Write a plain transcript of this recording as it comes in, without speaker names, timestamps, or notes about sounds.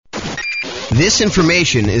This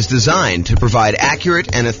information is designed to provide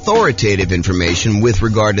accurate and authoritative information with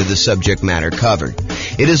regard to the subject matter covered.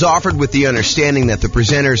 It is offered with the understanding that the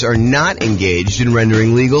presenters are not engaged in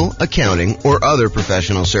rendering legal, accounting, or other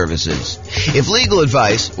professional services. If legal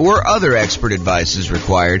advice or other expert advice is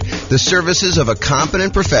required, the services of a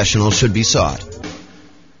competent professional should be sought.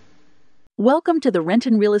 Welcome to the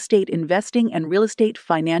Renton Real Estate Investing and Real Estate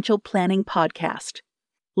Financial Planning Podcast.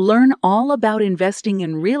 Learn all about investing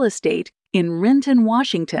in real estate in Renton,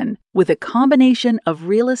 Washington, with a combination of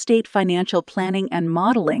real estate financial planning and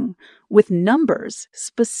modeling with numbers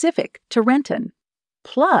specific to Renton,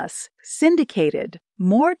 plus syndicated,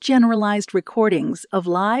 more generalized recordings of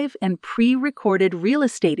live and pre-recorded real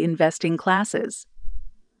estate investing classes.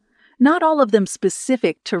 Not all of them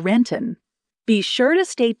specific to Renton. Be sure to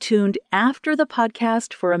stay tuned after the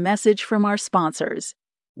podcast for a message from our sponsors.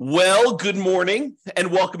 Well, good morning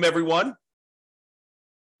and welcome, everyone.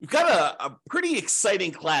 We've got a pretty exciting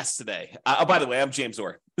class today. By the way, I'm James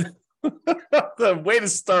Orr. The way to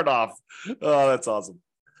start off. Oh, that's awesome.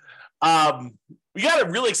 We got a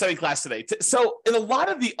really exciting class today. So in a lot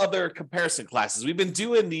of the other comparison classes, we've been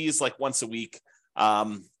doing these like once a week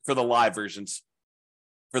for the live versions.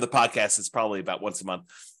 For the podcast, it's probably about once a month.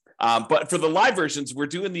 But for the live versions, we're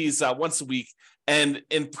doing these once a week. And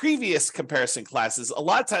in previous comparison classes, a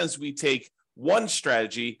lot of times we take one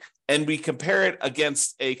strategy and we compare it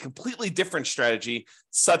against a completely different strategy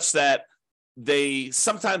such that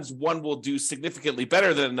sometimes one will do significantly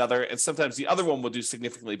better than another, and sometimes the other one will do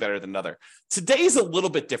significantly better than another. Today is a little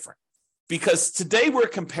bit different because today we're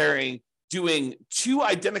comparing doing two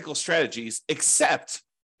identical strategies, except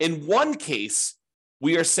in one case,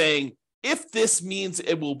 we are saying, if this means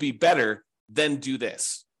it will be better, then do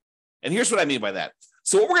this. And here's what I mean by that.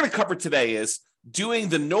 So what we're going to cover today is doing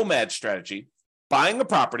the nomad strategy, buying a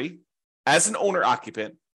property as an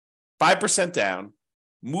owner-occupant, 5% down,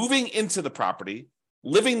 moving into the property,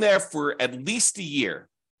 living there for at least a year.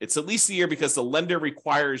 It's at least a year because the lender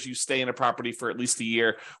requires you stay in a property for at least a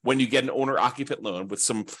year when you get an owner-occupant loan, with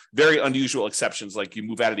some very unusual exceptions, like you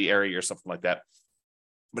move out of the area or something like that.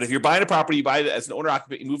 But if you're buying a property, you buy it as an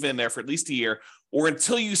owner-occupant, you move in there for at least a year, or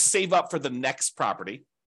until you save up for the next property.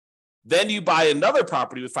 Then you buy another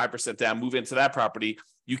property with 5% down, move into that property.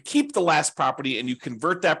 You keep the last property and you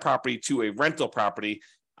convert that property to a rental property.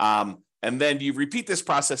 And then you repeat this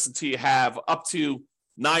process until you have up to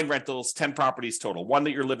 9 rentals, 10 properties total, one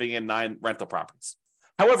that you're living in, 9 rental properties.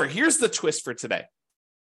 However, here's the twist for today.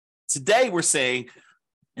 Today, we're saying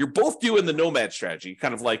you're both doing the nomad strategy,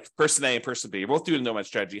 kind of like person A and person B. You're both doing the nomad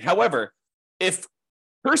strategy. However, if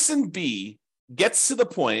person B gets to the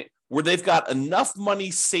point where they've got enough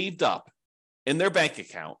money saved up in their bank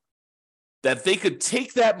account that they could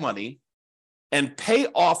take that money and pay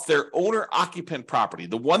off their owner-occupant property,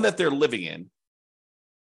 the one that they're living in,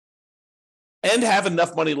 and have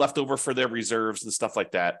enough money left over for their reserves and stuff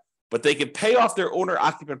like that, but they could pay off their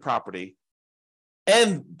owner-occupant property.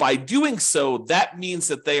 And by doing so, that means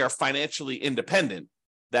that they are financially independent,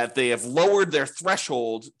 that they have lowered their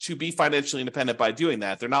threshold to be financially independent by doing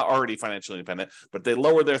that. They're not already financially independent, but they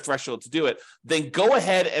lower their threshold to do it. Then go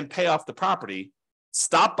ahead and pay off the property,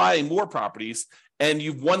 stop buying more properties, and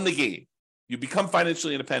you've won the game. You become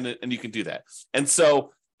financially independent and you can do that. And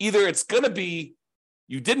so either it's going to be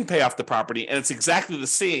you didn't pay off the property and it's exactly the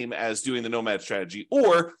same as doing the nomad strategy,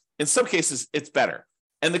 or in some cases, it's better.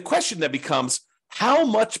 And the question then becomes, how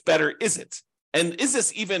much better is it? And is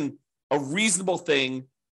this even a reasonable thing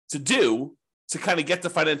to do to kind of get to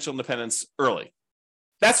financial independence early?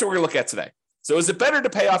 That's what we're going to look at today. So is it better to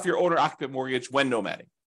pay off your owner-occupant mortgage when nomading?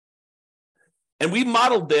 And we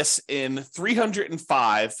modeled this in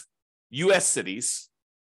 305 U.S. cities,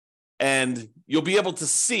 and you'll be able to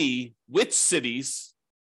see which cities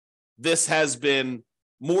this has been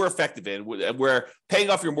more effective in, where paying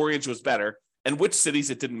off your mortgage was better, and which cities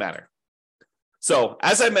it didn't matter. So,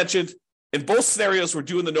 as I mentioned, in both scenarios, we're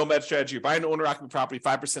doing the nomad strategy. You're buying an owner-occupant property,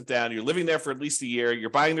 5% down. You're living there for at least a year. You're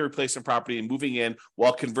buying the replacement property and moving in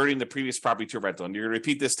while converting the previous property to a rental. And you're going to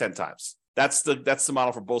repeat this 10 times. That's the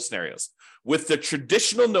model for both scenarios. With the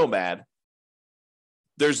traditional nomad,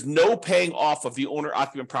 there's no paying off of the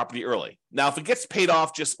owner-occupant property early. Now, if it gets paid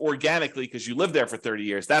off just organically because you lived there for 30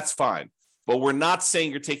 years, that's fine. But we're not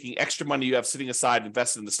saying you're taking extra money you have sitting aside,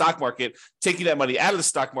 invested in the stock market, taking that money out of the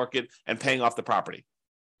stock market and paying off the property.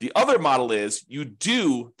 The other model is you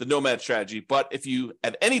do the nomad strategy, but if you,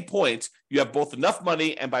 at any point, you have both enough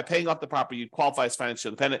money and by paying off the property, you qualify as financially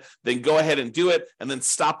independent, then go ahead and do it and then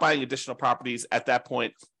stop buying additional properties at that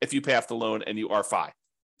point if you pay off the loan and you are fine.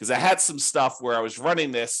 Because I had some stuff where I was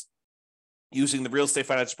running this using the real estate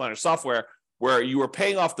financial planner software where you were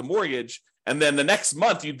paying off the mortgage, and then the next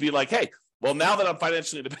month you'd be like, hey, well, now that I'm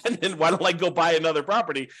financially independent, why don't I go buy another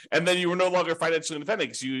property? And then you were no longer financially independent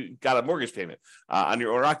because you got a mortgage payment on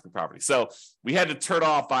your owner-occupant property. So we had to turn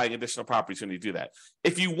off buying additional properties when you do that.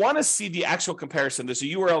 If you want to see the actual comparison, there's a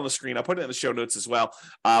URL on the screen. I'll put it in the show notes as well.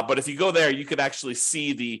 But if you go there, you could actually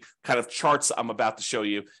see the kind of charts I'm about to show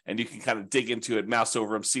you, and you can kind of dig into it, mouse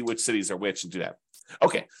over them, see which cities are which, and do that.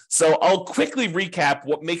 Okay, so I'll quickly recap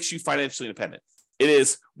what makes you financially independent. It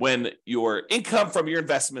is when your income from your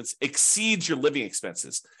investments exceeds your living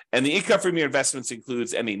expenses. And the income from your investments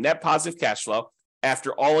includes any net positive cash flow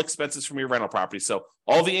after all expenses from your rental property. So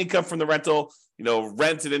all the income from the rental,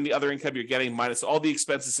 rent and any other income you're getting minus all the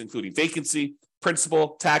expenses, including vacancy, principal,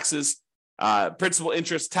 taxes, principal,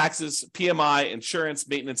 interest, taxes, PMI, insurance,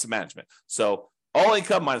 maintenance, and management. So all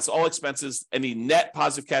income minus all expenses, any net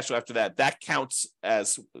positive cash flow after that counts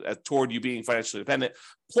as toward you being financially independent,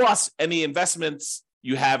 plus any investments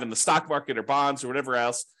you have in the stock market or bonds or whatever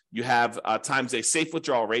else you have times a safe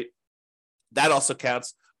withdrawal rate. That also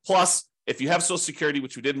counts. Plus, if you have Social Security,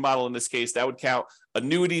 which we didn't model in this case, that would count.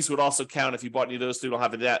 Annuities would also count if you bought any of those. We don't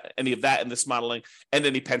have any of that in this modeling, and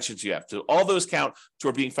any pensions you have. So all those count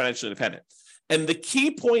toward being financially independent. And the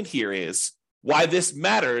key point here is why this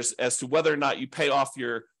matters as to whether or not you pay off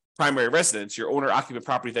your primary residence, your owner-occupant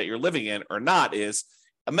property that you're living in or not, is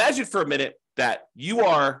imagine for a minute that you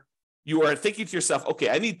are thinking to yourself,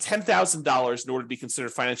 okay, I need $10,000 in order to be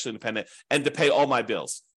considered financially independent and to pay all my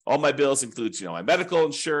bills. All my bills includes, my medical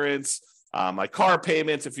insurance, my car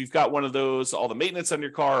payments, if you've got one of those, all the maintenance on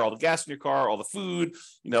your car, all the gas in your car, all the food,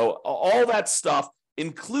 all that stuff,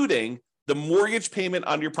 including the mortgage payment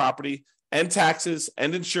on your property, and taxes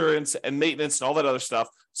and insurance and maintenance and all that other stuff.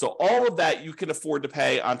 So all of that you can afford to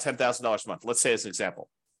pay on $10,000 a month, let's say as an example.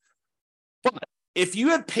 But if you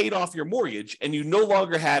had paid off your mortgage and you no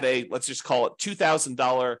longer had let's just call it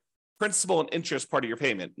 $2,000 principal and interest part of your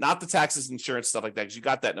payment, not the taxes, insurance, stuff like that, because you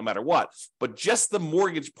got that no matter what, but just the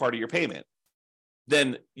mortgage part of your payment,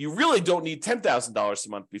 then you really don't need $10,000 a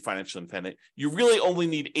month to be financially independent. You really only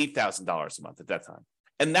need $8,000 a month at that time.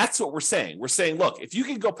 And that's what we're saying. We're saying, look, if you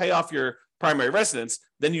can go pay off your primary residence,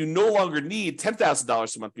 then you no longer need $10,000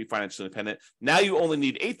 a month to be financially independent. Now you only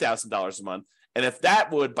need $8,000 a month. And if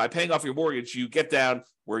that would, by paying off your mortgage, you get down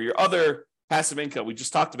where your other passive income we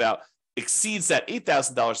just talked about exceeds that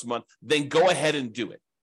 $8,000 a month, then go ahead and do it.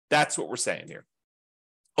 That's what we're saying here.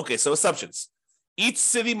 Okay, so assumptions. Each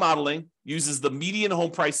city modeling uses the median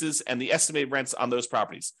home prices and the estimated rents on those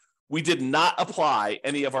properties. We did not apply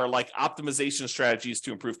any of our optimization strategies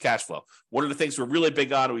to improve cash flow. One of the things we're really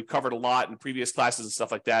big on, and we've covered a lot in previous classes and stuff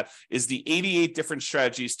like that, is the 88 different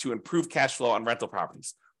strategies to improve cash flow on rental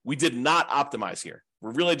properties. We did not optimize here.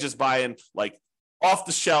 We're really just buying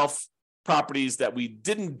off-the-shelf properties that we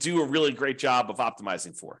didn't do a really great job of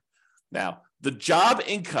optimizing for. Now, the job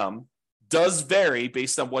income does vary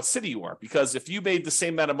based on what city you are, because if you made the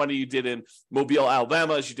same amount of money you did in Mobile,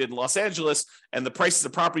 Alabama as you did in Los Angeles, and the prices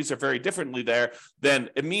of properties are very differently there, then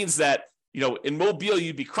it means that, in Mobile,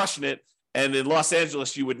 you'd be crushing it, and in Los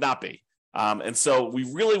Angeles, you would not be. And so we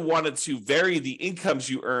really wanted to vary the incomes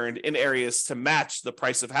you earned in areas to match the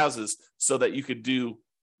price of houses so that you could do,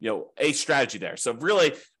 a strategy there. So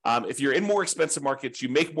really, if you're in more expensive markets, you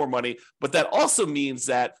make more money, but that also means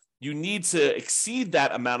that you need to exceed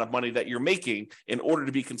that amount of money that you're making in order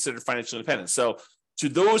to be considered financially independent. So to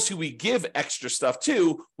those who we give extra stuff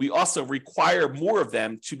to, we also require more of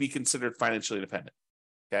them to be considered financially independent.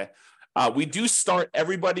 Okay. We do start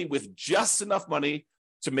everybody with just enough money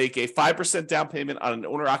to make a 5% down payment on an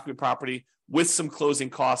owner-occupant property with some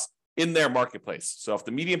closing costs in their marketplace. So if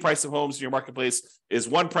the median price of homes in your marketplace is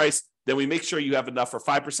one price, then we make sure you have enough for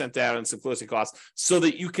 5% down and some closing costs so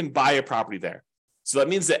that you can buy a property there. So that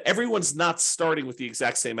means that everyone's not starting with the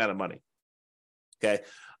exact same amount of money. Okay.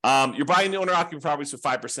 You're buying the owner-occupant properties with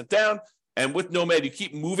 5% down, and with Nomad, you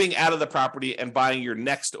keep moving out of the property and buying your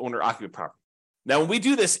next owner-occupant property. Now, when we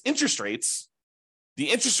do this, the interest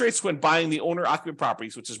rates when buying the owner-occupant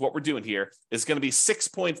properties, which is what we're doing here, is going to be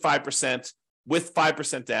 6.5% with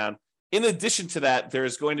 5% down. In addition to that, there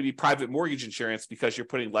is going to be private mortgage insurance because you're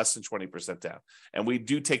putting less than 20% down. And we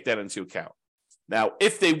do take that into account. Now,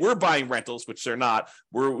 if they were buying rentals, which they're not,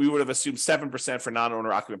 we would have assumed 7% for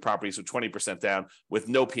non-owner occupant properties with 20% down with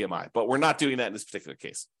no PMI. But we're not doing that in this particular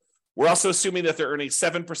case. We're also assuming that they're earning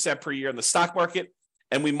 7% per year in the stock market.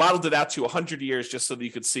 And we modeled it out to 100 years just so that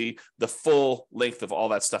you could see the full length of all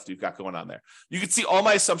that stuff that you've got going on there. You can see all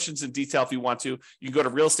my assumptions in detail if you want to. You can go to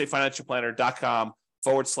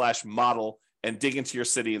realestatefinancialplanner.com/model and dig into your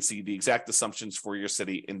city and see the exact assumptions for your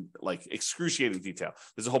city in excruciating detail.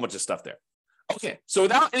 There's a whole bunch of stuff there. Okay, so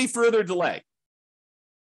without any further delay,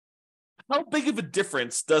 how big of a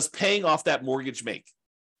difference does paying off that mortgage make?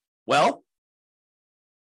 Well,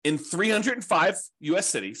 in 305 US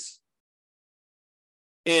cities,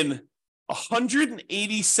 in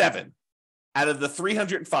 187 out of the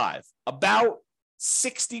 305, about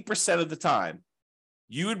 60% of the time,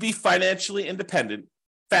 you would be financially independent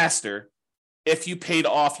faster if you paid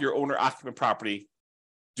off your owner-occupant property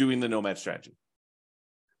doing the nomad strategy.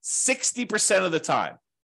 60% of the time,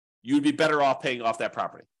 you would be better off paying off that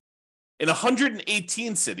property. In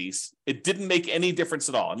 118 cities, it didn't make any difference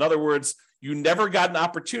at all. In other words, you never got an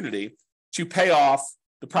opportunity to pay off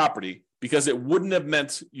the property because it wouldn't have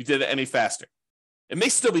meant you did it any faster. It may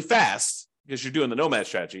still be fast because you're doing the nomad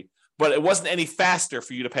strategy, but it wasn't any faster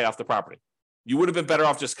for you to pay off the property. You would have been better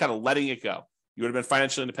off just kind of letting it go. You would have been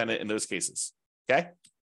financially independent in those cases, okay?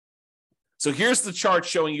 So here's the chart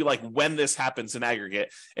showing you like when this happens in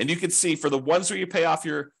aggregate. And you can see for the ones where you pay off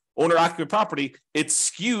your owner-occupant property, it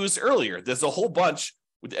skews earlier. There's a whole bunch.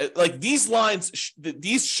 Like these lines,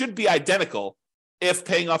 these should be identical if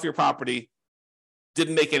paying off your property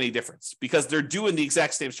didn't make any difference because they're doing the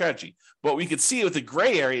exact same strategy. But we could see with the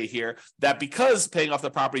gray area here that because paying off the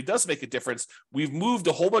property does make a difference, we've moved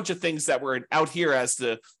a whole bunch of things that were out here as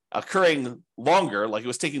the occurring longer, like it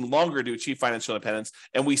was taking longer to achieve financial independence,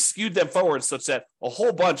 and we skewed them forward such that a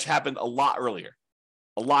whole bunch happened a lot earlier,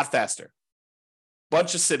 a lot faster.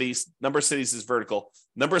 Bunch of cities, number of cities is vertical,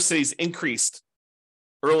 number of cities increased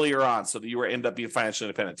earlier on so that you end up being financially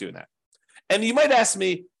independent doing that. And you might ask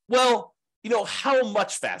me, well, how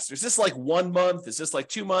much faster? Is this like 1 month? Is this like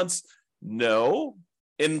 2 months? No.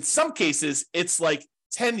 In some cases, it's like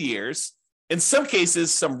 10 years. In some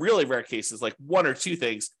cases, some really rare cases, like 1 or 2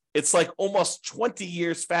 things, it's like almost 20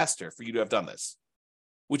 years faster for you to have done this,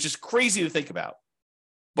 which is crazy to think about.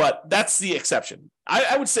 But that's the exception.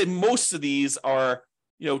 I would say most of these are,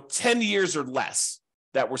 10 years or less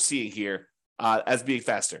that we're seeing here as being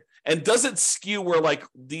faster. And does it skew where like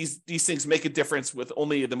these things make a difference with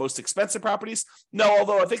only the most expensive properties? No,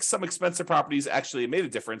 although I think some expensive properties actually made a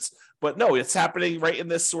difference. But no, it's happening right in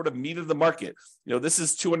this sort of meat of the market. This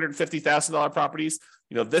is $250,000 properties.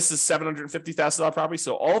 This is $750,000 properties.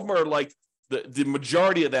 So all of them are like the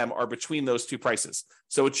majority of them are between those two prices.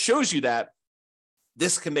 So it shows you that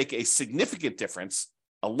this can make a significant difference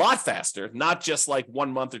a lot faster, not just like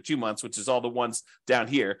 1 month or 2 months, which is all the ones down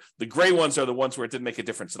here. The gray ones are the ones where it didn't make a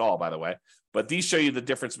difference at all, by the way. But these show you the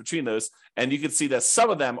difference between those. And you can see that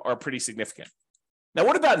some of them are pretty significant. Now,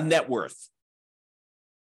 what about net worth?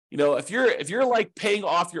 If you're like paying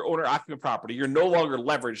off your owner-occupant property, you're no longer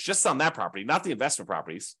leveraged just on that property, not the investment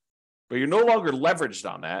properties, but you're no longer leveraged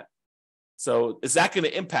on that. So is that going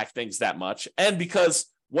to impact things that much? And because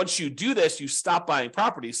once you do this, you stop buying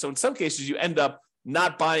properties. So in some cases, you end up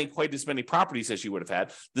not buying quite as many properties as you would have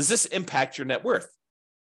had. Does this impact your net worth?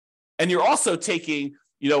 And you're also taking,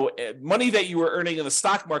 money that you were earning in the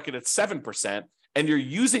stock market at 7%, and you're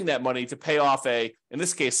using that money to pay off in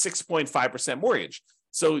this case, 6.5% mortgage.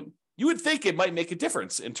 So you would think it might make a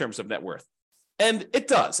difference in terms of net worth. And it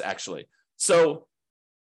does, actually. So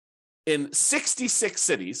in 66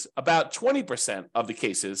 cities, about 20% of the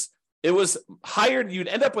cases, it was higher. You'd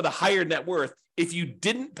end up with a higher net worth if you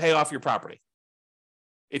didn't pay off your property.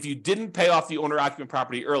 If you didn't pay off the owner-occupant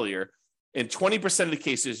property earlier, in 20% of the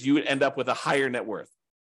cases, you would end up with a higher net worth.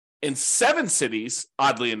 In 7 cities,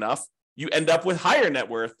 oddly enough, you end up with higher net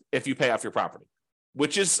worth if you pay off your property,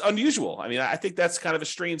 which is unusual. I mean, I think that's kind of a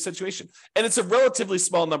strange situation. And it's a relatively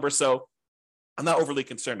small number, so I'm not overly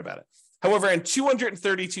concerned about it. However, in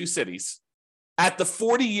 232 cities, at the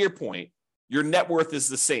 40-year point, your net worth is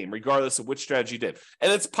the same, regardless of which strategy you did. And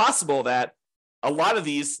it's possible that a lot of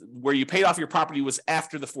these where you paid off your property was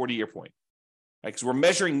after the 40-year point, right? Because we're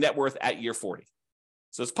measuring net worth at year 40.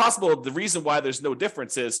 So it's possible the reason why there's no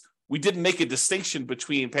difference is we didn't make a distinction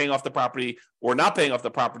between paying off the property or not paying off the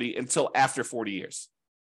property until after 40 years.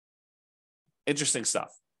 Interesting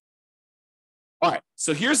stuff. All right,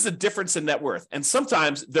 so here's the difference in net worth. And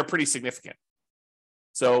sometimes they're pretty significant.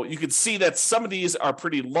 So you can see that some of these are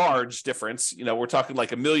pretty large difference. We're talking like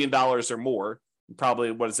 $1 million or more.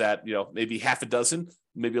 Probably, what is that? Maybe half a dozen,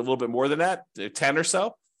 maybe a little bit more than that, 10 or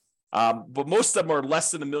so. But most of them are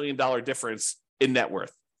less than $1 million difference in net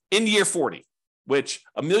worth in year 40, which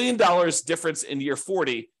 $1 million difference in year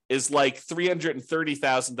 40 is like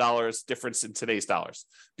 $330,000 difference in today's dollars.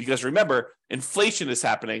 Because remember, inflation is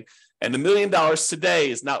happening, and $1 million today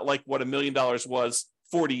is not like what $1 million was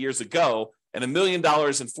 40 years ago, and $1 million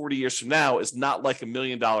in 40 years from now is not like $1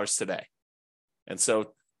 million today. And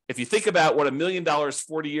so if you think about what $1 million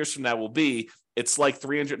 40 years from now will be, it's like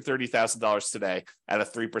 $330,000 today at a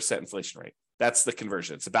 3% inflation rate. That's the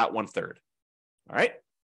conversion. It's about 1/3. All right.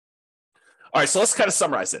 All right, so let's kind of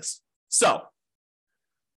summarize this. So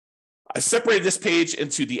I separated this page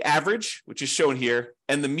into the average, which is shown here,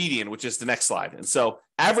 and the median, which is the next slide. And so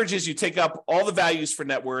average is you take up all the values for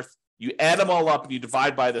net worth, you add them all up, and you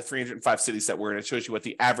divide by the 305 cities that we're in. It shows you what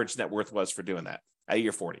the average net worth was for doing that at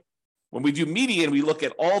year 40. When we do median, we look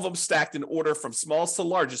at all of them stacked in order from smallest to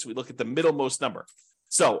largest. We look at the middlemost number.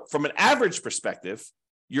 So from an average perspective,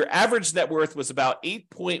 your average net worth was about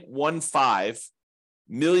 $8.15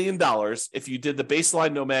 million if you did the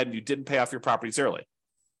baseline nomad and you didn't pay off your properties early.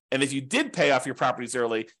 And if you did pay off your properties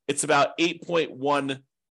early, it's about 8.11.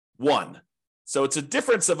 So it's a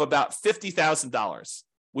difference of about $50,000,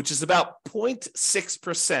 which is about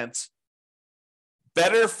 0.6%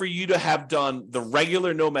 better for you to have done the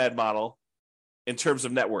regular nomad model in terms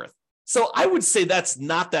of net worth. So I would say that's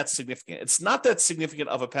not that significant. It's not that significant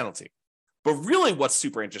of a penalty. But really what's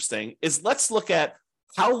super interesting is let's look at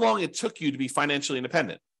how long it took you to be financially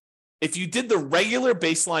independent. If you did the regular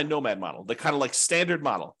baseline nomad model, the kind of like standard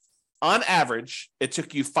model, on average, it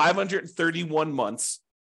took you 531 months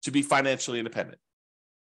to be financially independent.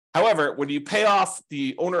 However, when you pay off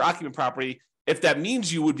the owner-occupant property, if that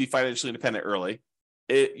means you would be financially independent early,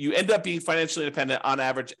 you end up being financially independent on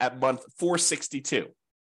average at month 462.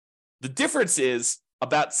 The difference is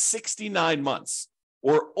about 69 months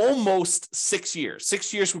or almost 6 years.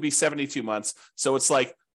 6 years would be 72 months. So it's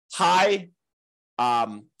like high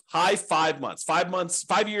 5 months,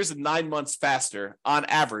 5 years and 9 months faster on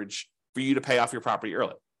average for you to pay off your property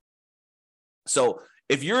early. So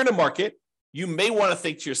if you're in a market, you may want to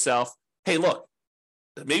think to yourself, hey, look,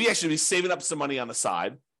 maybe I should be saving up some money on the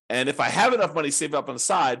side. And if I have enough money saved up on the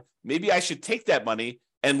side, maybe I should take that money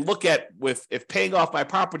and look at if paying off my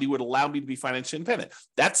property would allow me to be financially independent.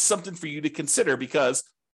 That's something for you to consider because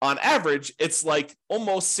on average, it's like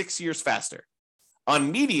almost 6 years faster.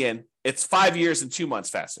 On median, it's 5 years and 2 months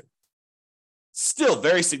faster. Still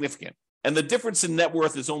very significant. And the difference in net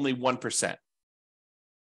worth is only 1%.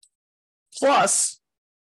 Plus,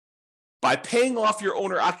 by paying off your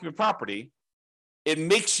owner-occupant property, it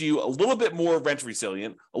makes you a little bit more rent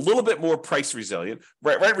resilient, a little bit more price resilient.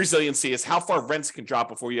 Rent resiliency is how far rents can drop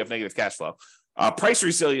before you have negative cash flow. Price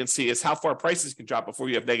resiliency is how far prices can drop before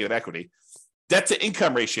you have negative equity. Debt to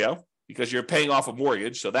income ratio, because you're paying off a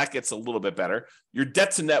mortgage, so that gets a little bit better. Your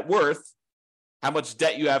debt to net worth, how much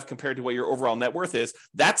debt you have compared to what your overall net worth is,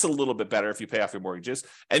 that's a little bit better if you pay off your mortgages.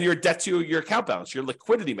 And your debt to your account balance, your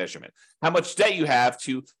liquidity measurement, how much debt you have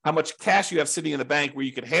to how much cash you have sitting in the bank where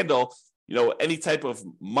you can handle any type of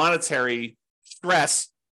monetary stress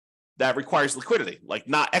that requires liquidity, like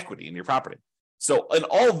not equity in your property. So in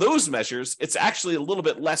all those measures, it's actually a little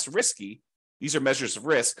bit less risky. These are measures of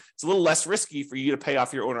risk. It's a little less risky for you to pay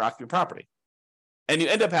off your owner-occupant property. And you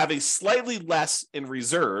end up having slightly less in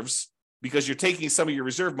reserves because you're taking some of your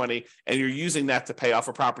reserve money and you're using that to pay off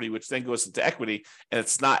a property, which then goes into equity, and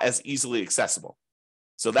it's not as easily accessible.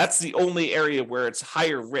 So that's the only area where it's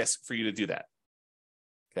higher risk for you to do that.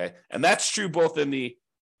 Okay, and that's true both in the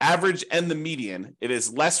average and the median. It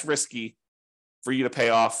is less risky for you to pay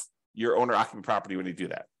off your owner-occupant property when you do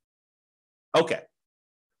that. Okay,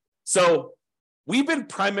 so we've been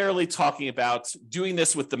primarily talking about doing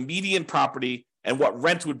this with the median property and what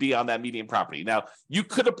rent would be on that median property. Now, you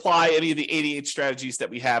could apply any of the 88 strategies that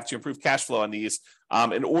we have to improve cash flow on these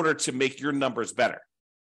in order to make your numbers better.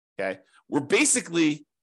 Okay, we're basically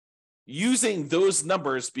using those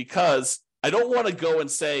numbers because I don't want to go and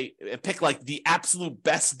say and pick like the absolute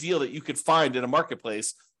best deal that you could find in a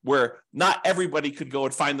marketplace where not everybody could go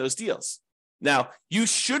and find those deals. Now, you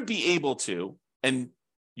should be able to, and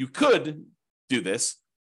you could do this,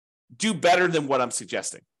 do better than what I'm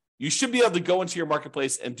suggesting. You should be able to go into your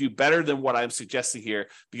marketplace and do better than what I'm suggesting here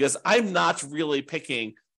because I'm not really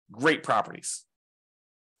picking great properties.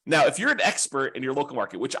 Now, if you're an expert in your local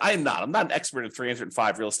market, which I am not, I'm not an expert in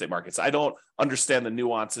 305 real estate markets. I don't understand the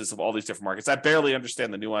nuances of all these different markets. I barely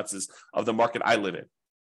understand the nuances of the market I live in.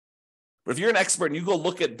 But if you're an expert and you go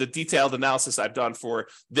look at the detailed analysis I've done for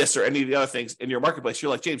this or any of the other things in your marketplace, you're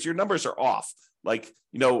like, James, your numbers are off. Like,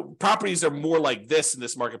 properties are more like this in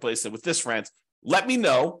this marketplace than with this rent. Let me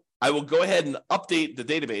know. I will go ahead and update the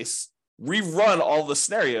database, rerun all the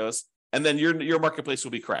scenarios, and then your marketplace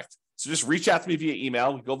will be correct. So just reach out to me via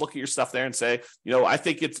email, go look at your stuff there and say, I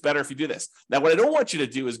think it's better if you do this. Now, what I don't want you to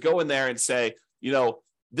do is go in there and say,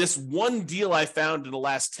 this one deal I found in the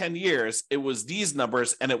last 10 years, it was these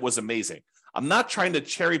numbers and it was amazing. I'm not trying to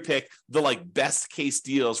cherry pick the best case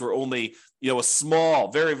deals where only, a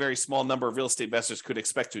small, very, very small number of real estate investors could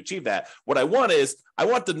expect to achieve that. What I want is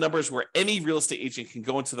the numbers where any real estate agent can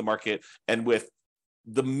go into the market and with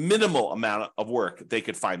the minimal amount of work they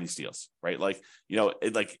could find these deals, right? Like,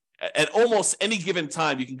 at almost any given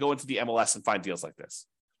time, you can go into the MLS and find deals like this.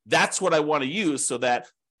 That's what I want to use so that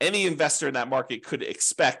any investor in that market could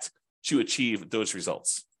expect to achieve those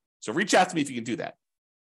results. So reach out to me if you can do that.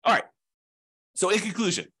 All right. So in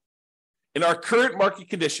conclusion, in our current market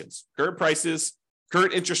conditions, current prices,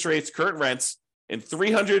 current interest rates, current rents in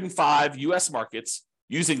 305 US markets,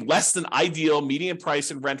 using less than ideal median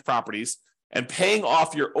price and rent properties and paying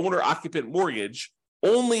off your owner-occupant mortgage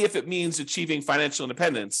only if it means achieving financial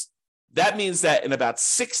independence, that means that in about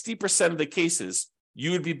 60% of the cases,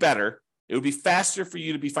 you would be better. It would be faster for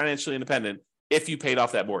you to be financially independent if you paid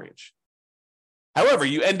off that mortgage. However,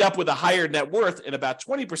 you end up with a higher net worth in about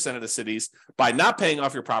 20% of the cities by not paying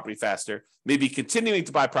off your property faster, maybe continuing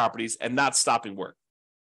to buy properties and not stopping work.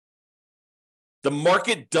 The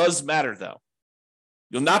market does matter, though.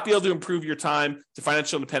 You'll not be able to improve your time to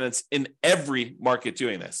financial independence in every market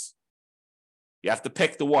doing this. You have to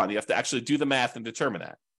pick the one. You have to actually do the math and determine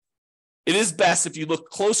that. It is best if you look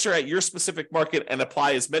closer at your specific market and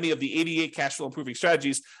apply as many of the 88 cash flow improving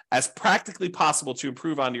strategies as practically possible to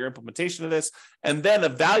improve on your implementation of this, and then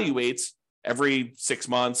evaluate every 6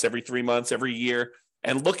 months, every 3 months, every year,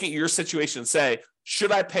 and look at your situation and say,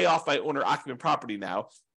 should I pay off my owner-occupant property now?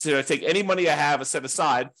 Should I take any money I have set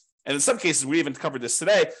aside? And in some cases, we even covered this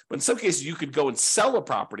today, but in some cases, you could go and sell a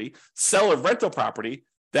property, sell a rental property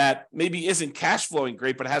that maybe isn't cash flowing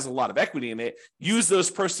great, but has a lot of equity in it. Use those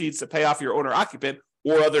proceeds to pay off your owner occupant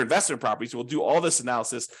or other investment properties. We'll do all this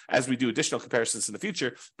analysis as we do additional comparisons in the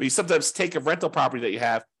future. But you sometimes take a rental property that you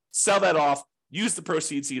have, sell that off, use the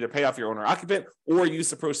proceeds to either pay off your owner occupant or use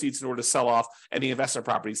the proceeds in order to sell off any investment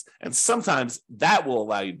properties. And sometimes that will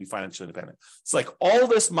allow you to be financially independent. It's like all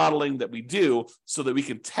this modeling that we do so that we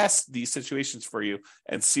can test these situations for you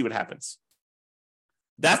and see what happens.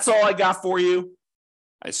 That's all I got for you.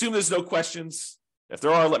 I assume there's no questions. If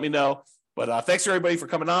there are, let me know. But thanks everybody for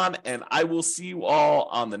coming on, and I will see you all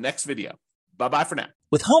on the next video. Bye-bye for now.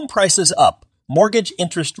 With home prices up, mortgage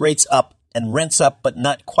interest rates up, and rents up but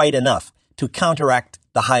not quite enough to counteract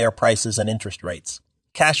the higher prices and interest rates,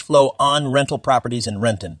 cash flow on rental properties in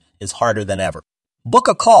Renton is harder than ever. Book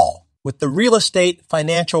a call with the Real Estate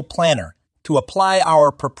Financial Planner to apply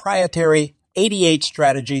our proprietary 88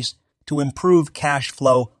 strategies to improve cash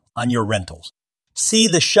flow on your rentals. See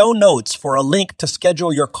the show notes for a link to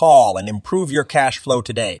schedule your call and improve your cash flow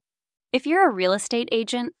today. If you're a real estate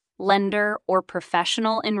agent, lender, or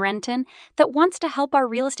professional in Renton that wants to help our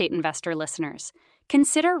real estate investor listeners,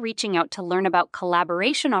 consider reaching out to learn about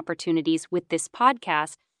collaboration opportunities with this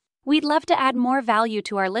podcast. We'd love to add more value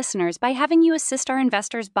to our listeners by having you assist our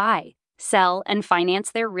investors buy, sell, and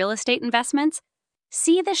finance their real estate investments.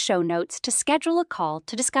 See the show notes to schedule a call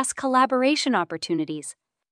to discuss collaboration opportunities.